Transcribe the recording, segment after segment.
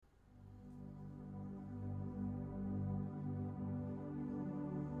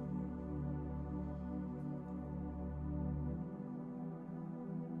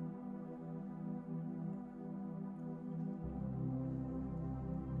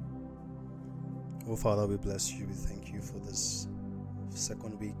Oh Father, we bless you. We thank you for this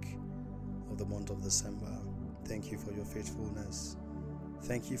second week of the month of December. Thank you for your faithfulness.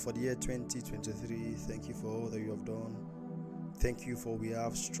 Thank you for the year 2023. Thank you for all that you have done. Thank you for we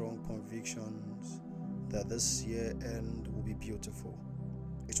have strong convictions that this year end will be beautiful.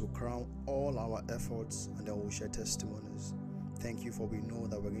 It will crown all our efforts and then we'll share testimonies. Thank you for we know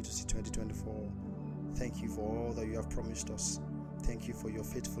that we're going to see 2024. Thank you for all that you have promised us. Thank you for your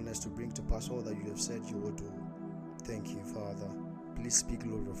faithfulness to bring to pass all that you have said you will do. Thank you, Father. Please be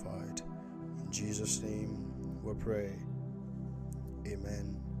glorified. In Jesus' name we pray.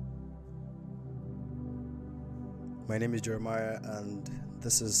 Amen. My name is Jeremiah and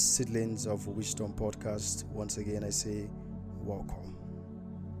this is Seedlings of Wisdom podcast. Once again, I say welcome.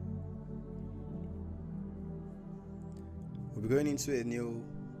 We'll be going into a new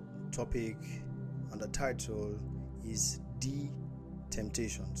topic and the title is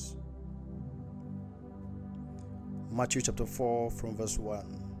Temptations. Matthew chapter 4 from verse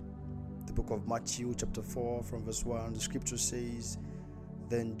 1. The book of Matthew chapter 4 from verse 1. The scripture says,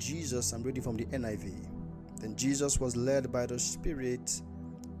 Then Jesus, I'm reading from the NIV. Then Jesus was led by the Spirit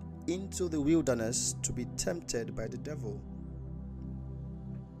into the wilderness to be tempted by the devil.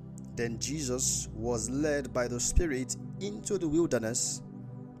 Then Jesus was led by the Spirit into the wilderness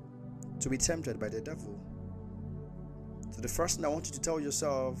to be tempted by the devil. So the first thing I want you to tell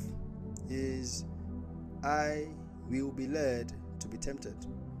yourself is, I will be led to be tempted.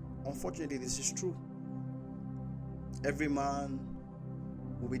 Unfortunately, this is true. Every man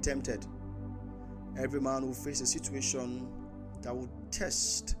will be tempted. Every man will face a situation that will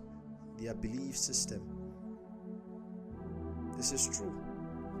test their belief system. This is true.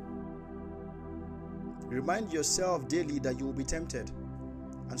 Remind yourself daily that you will be tempted.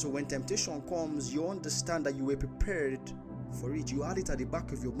 And so when temptation comes, you understand that you were prepared for it. You had it at the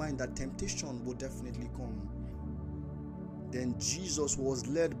back of your mind that temptation will definitely come. Then Jesus was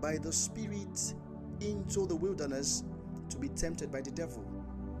led by the Spirit into the wilderness to be tempted by the devil.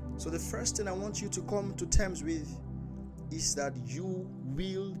 So the first thing I want you to come to terms with is that you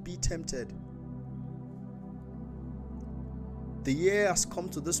will be tempted. The year has come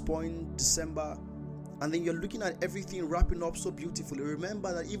to this point, December, and then you're looking at everything wrapping up so beautifully.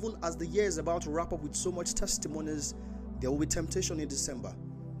 Remember that even as the year is about to wrap up with so much testimonies, there will be temptation in December.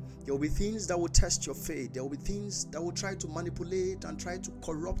 There will be things that will test your faith. There will be things that will try to manipulate and try to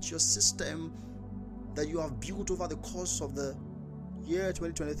corrupt your system that you have built over the course of the year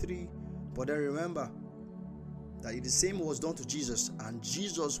 2023. But then remember that the same was done to Jesus, and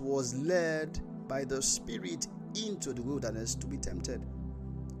Jesus was led by the Spirit into the wilderness to be tempted.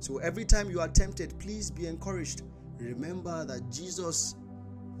 So every time you are tempted, please be encouraged. Remember that Jesus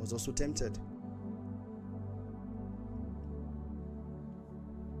was also tempted.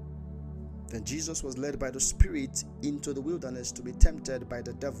 Then Jesus was led by the Spirit into the wilderness to be tempted by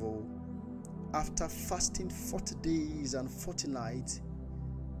the devil. After fasting 40 days and 40 nights,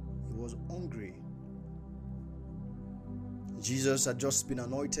 he was hungry. Jesus had just been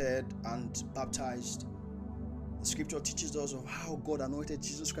anointed and baptized. The scripture teaches us of how God anointed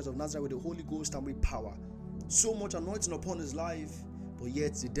Jesus Christ of Nazareth with the Holy Ghost and with power. So much anointing upon his life, but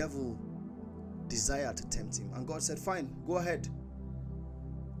yet the devil desired to tempt him. And God said, fine, go ahead.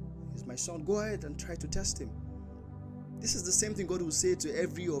 He's my son, go ahead and try to test him. This is the same thing God will say to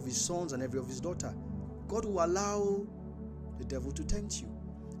every of his sons and every of his daughter. God will allow the devil to tempt you.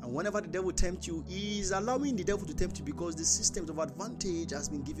 And whenever the devil tempts you, he is allowing the devil to tempt you because the systems of advantage has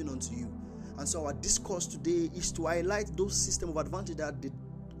been given unto you. And so our discourse today is to highlight those systems of advantage that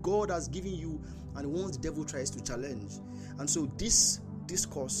God has given you and once the devil tries to challenge. And so this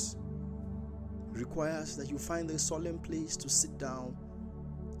discourse requires that you find a solemn place to sit down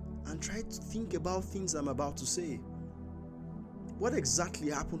and try to think about things I'm about to say. What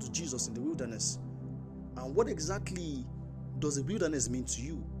exactly happened to Jesus in the wilderness? And what exactly does the wilderness mean to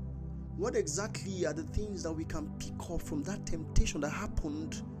you? What exactly are the things that we can pick up from that temptation that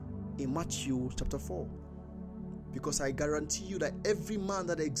happened in Matthew chapter 4? Because I guarantee you that every man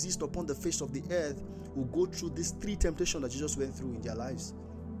that exists upon the face of the earth will go through these three temptations that Jesus went through in their lives.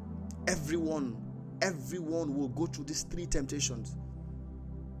 Everyone will go through these three temptations.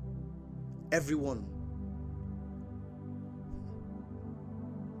 Everyone.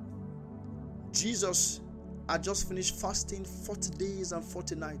 Jesus had just finished fasting 40 days and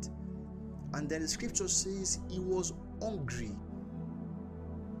 40 nights. And then the scripture says he was hungry.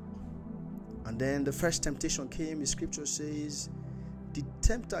 And then the first temptation came. The scripture says the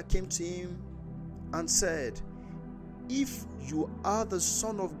tempter came to him and said, if you are the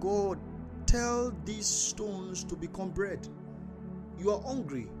Son of God, tell these stones to become bread. You are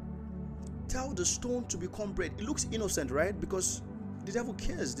hungry. Tell the stone to become bread. It looks innocent, right? Because the devil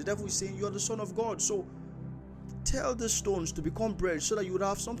cares. The devil is saying you are the Son of God. So tell the stones to become bread so that you would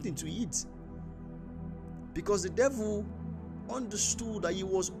have something to eat. Because the devil understood that he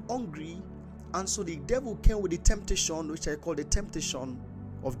was hungry, and so the devil came with the temptation, which I call the temptation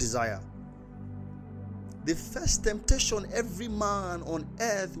of desire. The first temptation every man on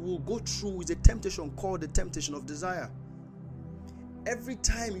earth will go through is a temptation called the temptation of desire. Every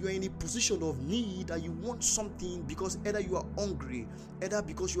time you are in a position of need and you want something, because either you are hungry, either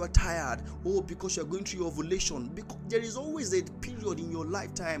because you are tired, or because you are going through your ovulation, because there is always a period in your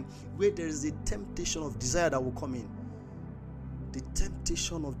lifetime where there is a temptation of desire that will come in. The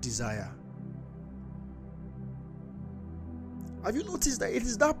temptation of desire. Have you noticed that it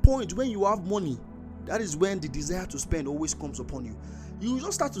is that point when you have money, that is when the desire to spend always comes upon you. You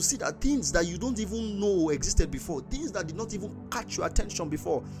just start to see that things that you don't even know existed before, things that did not even catch your attention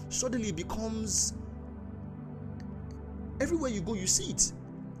before, suddenly becomes, everywhere you go you see it.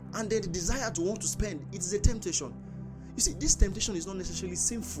 And then the desire to want to spend, it is a temptation. You see, this temptation is not necessarily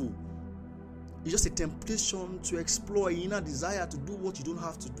sinful. It's just a temptation to explore an inner desire to do what you don't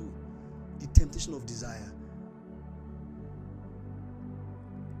have to do. The temptation of desire.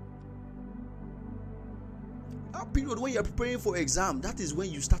 That period when you're preparing for exam, that is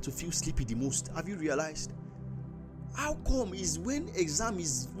when you start to feel sleepy the most. Have you realized? How come? Is when exam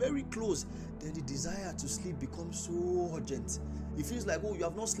is very close, then the desire to sleep becomes so urgent. It feels like, oh, you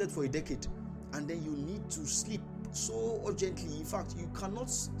have not slept for a decade, and then you need to sleep so urgently. In fact, you cannot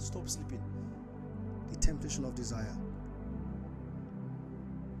stop sleeping. The temptation of desire.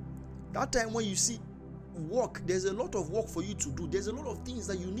 That time when you see work, there's a lot of work for you to do. There's a lot of things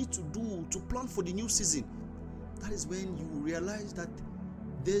that you need to do to plan for the new season. That is when you realize that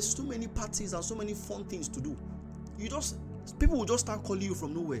there's too many parties and so many fun things to do. People will just start calling you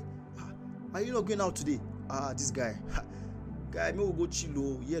from nowhere. Are you not going out today? This guy. Guy, me will go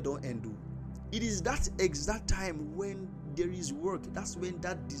chill. Yeah, don't end. It is that exact time when there is work. That's when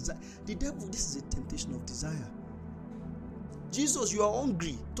that desire. The devil, this is a temptation of desire. Jesus, you are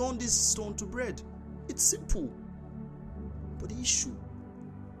hungry. Turn this stone to bread. It's simple. But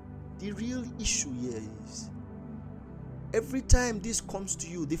the real issue here is, every time this comes to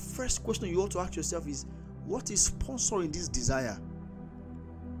you, the first question you ought to ask yourself is, what is sponsoring this desire?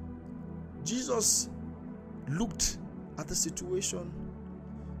 Jesus looked at the situation,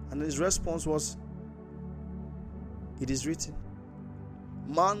 and his response was, it is written,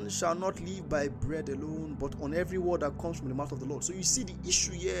 man shall not live by bread alone, but on every word that comes from the mouth of the Lord. So you see, the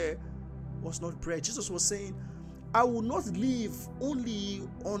issue here was not bread. Jesus was saying, I will not live only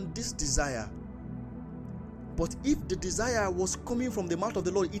on this desire. But if the desire was coming from the mouth of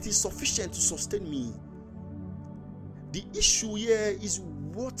the Lord, it is sufficient to sustain me. The issue here is,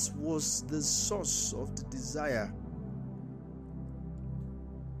 what was the source of the desire?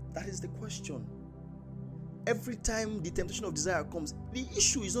 That is the question. Every time the temptation of desire comes, the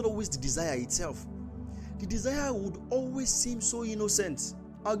issue is not always the desire itself. The desire would always seem so innocent.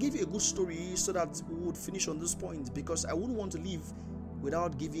 I'll give you a good story so that we would finish on this point, because I wouldn't want to leave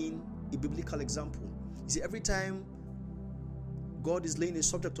without giving a biblical example. You see, every time God is laying a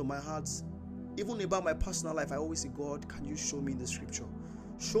subject on my heart, even about my personal life, I always say, God, can you show me in the scripture?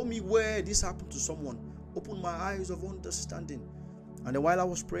 Show me where this happened to someone. Open my eyes of understanding. And then while I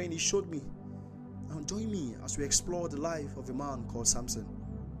was praying, he showed me. And join me as we explore the life of a man called Samson.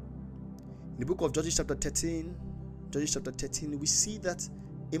 In the book of Judges chapter 13, we see that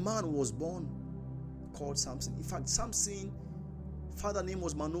a man was born called Samson. In fact, Samson, father's name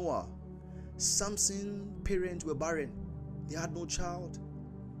was Manoah. Samson's parents were barren. They had no child.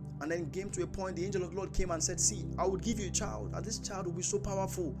 And then came to a point, the angel of the Lord came and said, see, I will give you a child, and this child will be so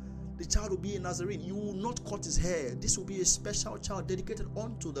powerful. The child will be a Nazarene. You will not cut his hair. This will be a special child dedicated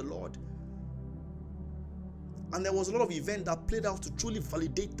unto the Lord. And there was a lot of event that played out to truly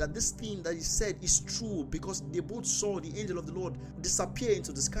validate that this thing that he said is true, because they both saw the angel of the Lord disappear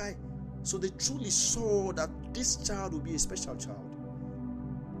into the sky. So they truly saw that this child will be a special child.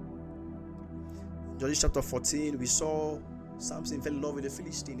 Judges chapter 14, we saw Samson fell in love with a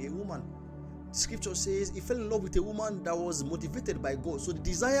Philistine, a woman. The scripture says he fell in love with a woman that was motivated by God. So the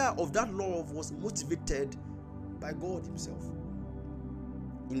desire of that love was motivated by God himself.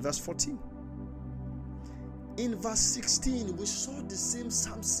 In verse 14. In verse 16, we saw the same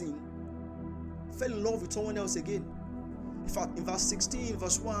Samson fell in love with someone else again. In fact, in verse 16,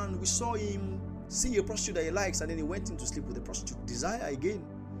 verse 1, we saw him see a prostitute that he likes, and then he went in to sleep with the prostitute. Desire again.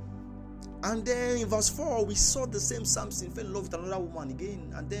 And then in verse 4, we saw the same Samson fell in love with another woman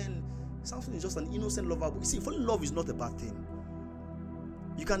again. And then Samson is just an innocent lover. But you see, falling in love is not a bad thing.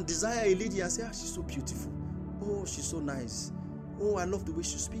 You can desire a lady and say, she's so beautiful. Oh, she's so nice. Oh, I love the way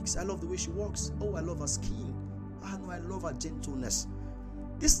she speaks. I love the way she walks. Oh, I love her skin. No, I love her gentleness.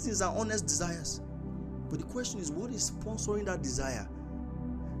 These things are honest desires. But the question is, what is sponsoring that desire?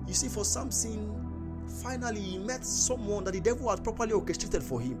 You see, for Samson, finally he met someone that the devil had properly orchestrated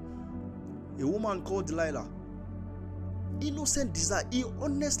for him. A woman called Delilah. Innocent desire. He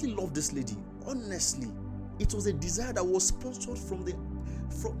honestly loved this lady. Honestly. It was a desire that was sponsored from the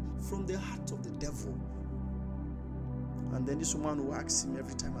heart of the devil. And then this woman will ask him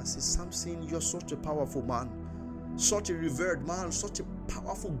every time and say, Samson, you're such a powerful man. Such a revered man. Such a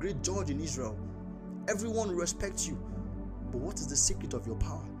powerful, great judge in Israel. Everyone respects you. But what is the secret of your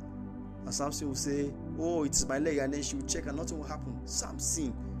power? And Samson will say, oh, it's my leg. And then she will check and nothing will happen.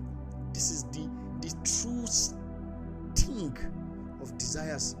 Samson, this is the true sting of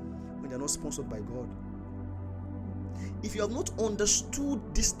desires when they are not sponsored by God. If you have not understood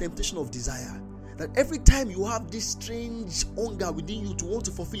this temptation of desire, that every time you have this strange hunger within you to want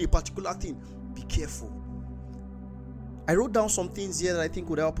to fulfill a particular thing, be careful. I wrote down some things here that I think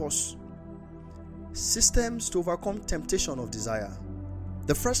would help us. Systems to overcome temptation of desire.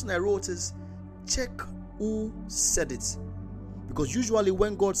 The first thing I wrote is, check who said it. Because usually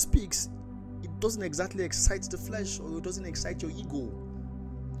when God speaks, it doesn't exactly excite the flesh, or it doesn't excite your ego.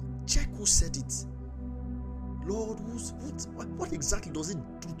 Check who said it. Lord, what exactly does it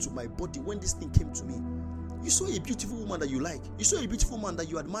do to my body when this thing came to me? You saw a beautiful woman that you like. You saw a beautiful man that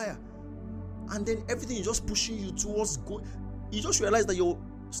you admire. And then everything is just pushing you towards going. You just realize that your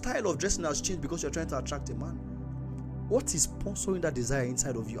style of dressing has changed because you're trying to attract a man. What is sponsoring that desire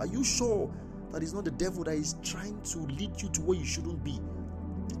inside of you? Are you sure that it's not the devil that is trying to lead you to where you shouldn't be?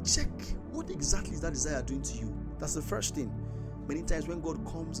 Check what exactly is that desire doing to you. That's the first thing. Many times when God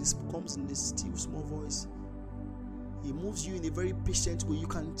comes, He comes in this still small voice. He moves you in a very patient way. You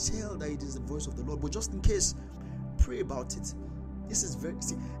can tell that it is the voice of the Lord. But just in case, pray about it. This is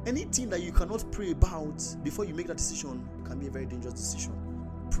anything that you cannot pray about before you make that decision can be a very dangerous decision.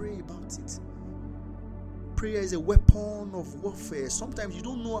 Pray about it. Prayer is a weapon of warfare. Sometimes you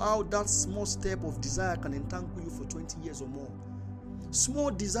don't know how that small step of desire can entangle you for 20 years or more. Small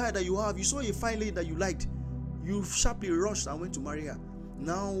desire that you have. You saw a fine lady that you liked. You sharply rushed and went to marry her.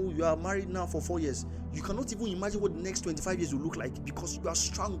 Now you are married now for 4 years. You cannot even imagine what the next 25 years will look like because you are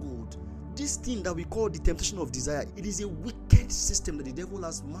strangled. This thing that we call the temptation of desire, it is a wicked system that the devil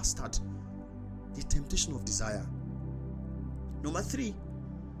has mastered. The temptation of desire. Number 3,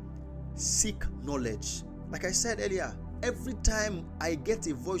 seek knowledge. Like I said earlier, every time I get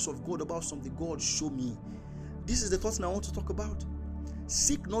a voice of God about something, God show me. This is the first thing I want to talk about.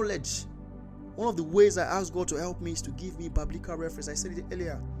 Seek knowledge. One of the ways I ask God to help me is to give me biblical reference. I said it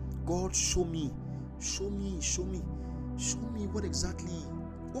earlier. God, show me. Show me. Show me. Show me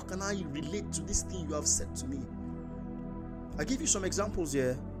what can I relate to this thing you have said to me? I'll give you some examples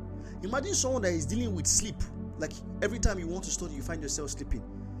here. Imagine someone that is dealing with sleep. Like every time you want to study, you find yourself sleeping.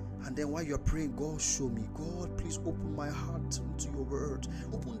 And then while you're praying, God, show me. God, please open my heart to your word.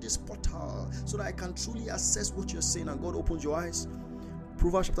 Open this portal so that I can truly assess what you're saying. And God opens your eyes.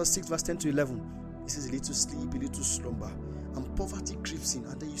 Proverbs chapter 6 verse 10 to 11. It says, a little sleep, a little slumber, and poverty creeps in.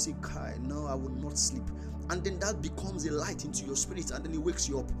 And then you say, Kai, no, I will not sleep. And then that becomes a light into your spirit, and then it wakes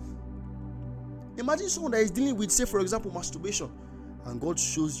you up. Imagine someone that is dealing with, say, for example, masturbation. And God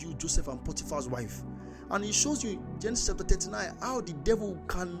shows you Joseph and Potiphar's wife. And He shows you, Genesis chapter 39, how the devil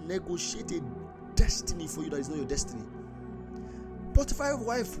can negotiate a destiny for you that is not your destiny. Potiphar's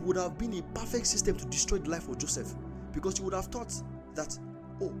wife would have been a perfect system to destroy the life of Joseph. Because you would have thought that,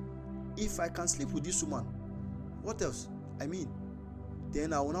 oh, if I can sleep with this woman, what else?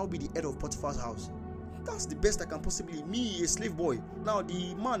 Then I will now be the head of Potiphar's house. That's the best I can possibly. Me, a slave boy. Now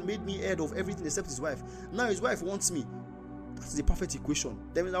the man made me head of everything except his wife. Now his wife wants me. That's the perfect equation.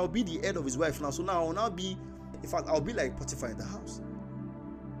 Then I'll be the head of his wife now. So now I'll now be, in fact, I'll be like Potiphar in the house.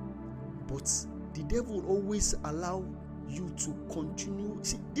 But the devil will always allow you to continue.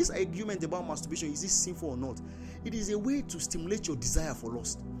 See, this argument about masturbation, is this sinful or not? It is a way to stimulate your desire for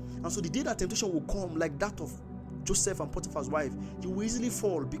lust. And so the day that temptation will come, like that of Joseph and Potiphar's wife, you will easily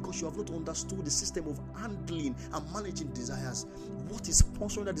fall because you have not understood the system of handling and managing desires. What is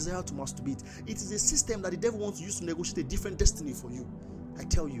sponsoring that desire to masturbate? It is a system that the devil wants to use to negotiate a different destiny for you. I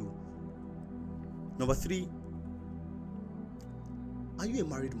tell you. Number 3, are you a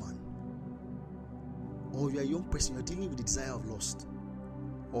married man? Or you are a young person, you are dealing with the desire of lust,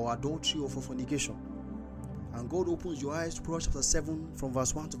 or adultery, or for fornication. And God opens your eyes to Proverbs chapter 7 from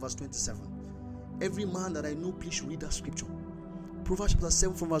verse 1 to verse 27. Every man that I know, please read that scripture. Proverbs chapter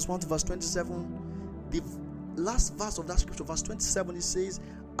 7 from verse 1 to verse 27. last verse of that scripture, verse 27, it says,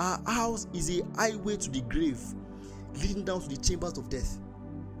 our house is a highway to the grave, leading down to the chambers of death.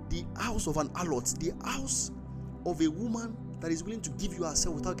 The house of an harlot, the house of a woman that is willing to give you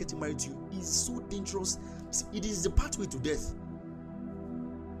herself without getting married to you, is so dangerous. It is the pathway to death.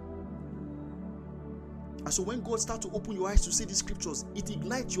 And so when God starts to open your eyes to see these scriptures, it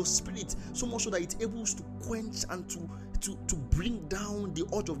ignites your spirit so much so that it's able to quench and to bring down the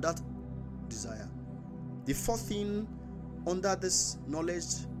urge of that desire. The fourth thing under this knowledge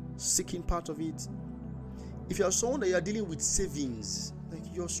seeking part of it, if you are someone that you are dealing with savings, like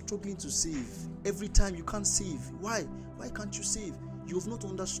you're struggling to save every time, you can't save. Why can't you save? You have not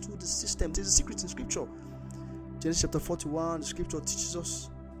understood the system. There's a secret in scripture. Genesis chapter 41, the scripture teaches us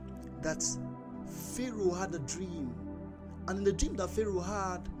that Pharaoh had a dream, and in the dream that Pharaoh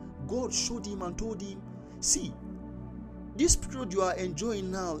had, God showed him and told him, see, this period you are enjoying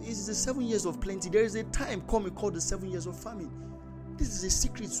now is the 7 years of plenty. There is a time coming called the 7 years of famine. This is a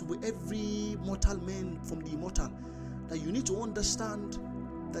secret to every mortal man from the immortal, that you need to understand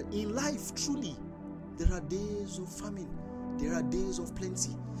that in life, truly, there are days of famine, there are days of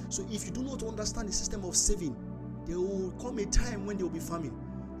plenty. So if you do not understand the system of saving, there will come a time when there will be famine,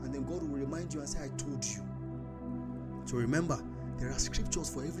 and then God will remind you and say, I told you. So remember, there are scriptures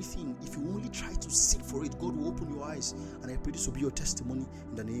for everything. If you only try to seek for it, God will open your eyes. And I pray this will be your testimony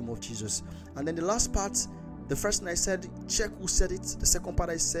in the name of Jesus. And then the last part, the first thing I said, check who said it. The second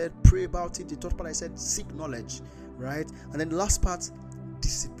part I said, pray about it. The third part I said, seek knowledge, right? And then the last part,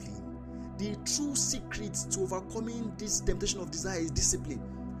 discipline. The true secret to overcoming this temptation of desire is discipline.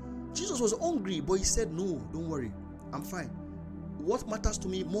 Jesus was hungry, but he said, no, don't worry, I'm fine. What matters to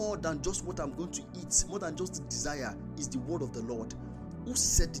me more than just what I'm going to eat, more than just the desire, is the word of the Lord. Who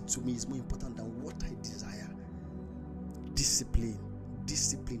said it to me is more important than what I desire. Discipline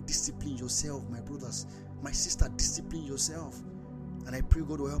yourself, my brothers, my sister, discipline yourself. And I pray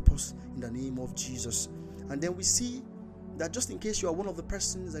God will help us in the name of Jesus. And then we see that just in case you are one of the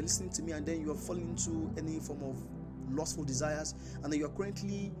persons that are listening to me and then you are falling into any form of lustful desires, and then you are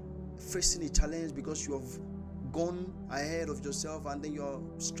currently facing a challenge because you have gone ahead of yourself and then you're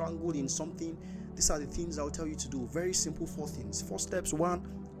strangled in something, these are the things I'll tell you to do. Very simple 4 things. 4 steps. 1,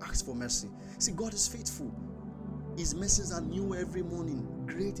 ask for mercy. See, God is faithful. His mercies are new every morning.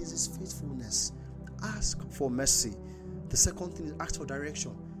 Great is his faithfulness. Ask for mercy. The second thing is ask for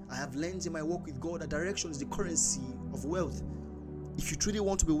direction. I have learned in my work with God that direction is the currency of wealth. If you truly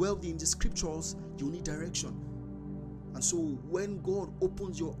want to be wealthy in the scriptures, you need direction. And so when God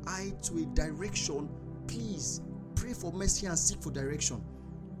opens your eye to a direction, please pray for mercy and seek for direction.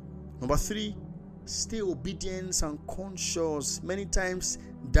 Number 3, stay obedient and conscious. Many times,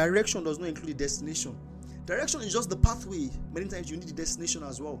 direction does not include the destination. Direction is just the pathway. Many times you need the destination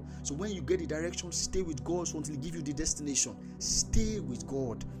as well. So when you get the direction, stay with God until he gives you the destination. Stay with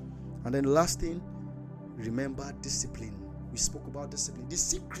God. And then the last thing, remember discipline. We spoke about discipline. The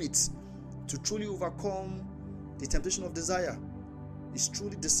secret to truly overcome the temptation of desire is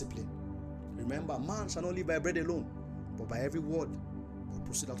truly discipline. Remember, man shall not live by bread alone, but by every word that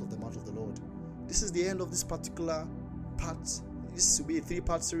proceeds out of the mouth of the Lord. This is the end of this particular part. This will be a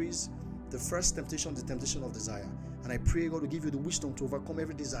 3-part series. The first temptation, the temptation of desire. And I pray God will give you the wisdom to overcome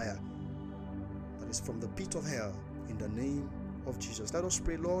every desire that is from the pit of hell, in the name of Jesus. Let us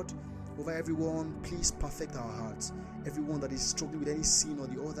pray. Lord, over everyone, please perfect our hearts. Everyone that is struggling with any sin or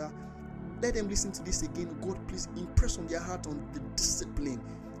the other, let them listen to this again. God, please impress on their heart on the discipline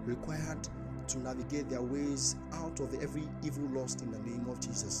required to navigate their ways out of every evil lust, in the name of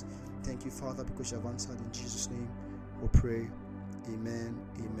Jesus. Thank you, Father, because you have answered. In Jesus' name we pray. Amen,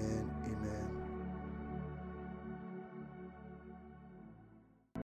 amen, amen.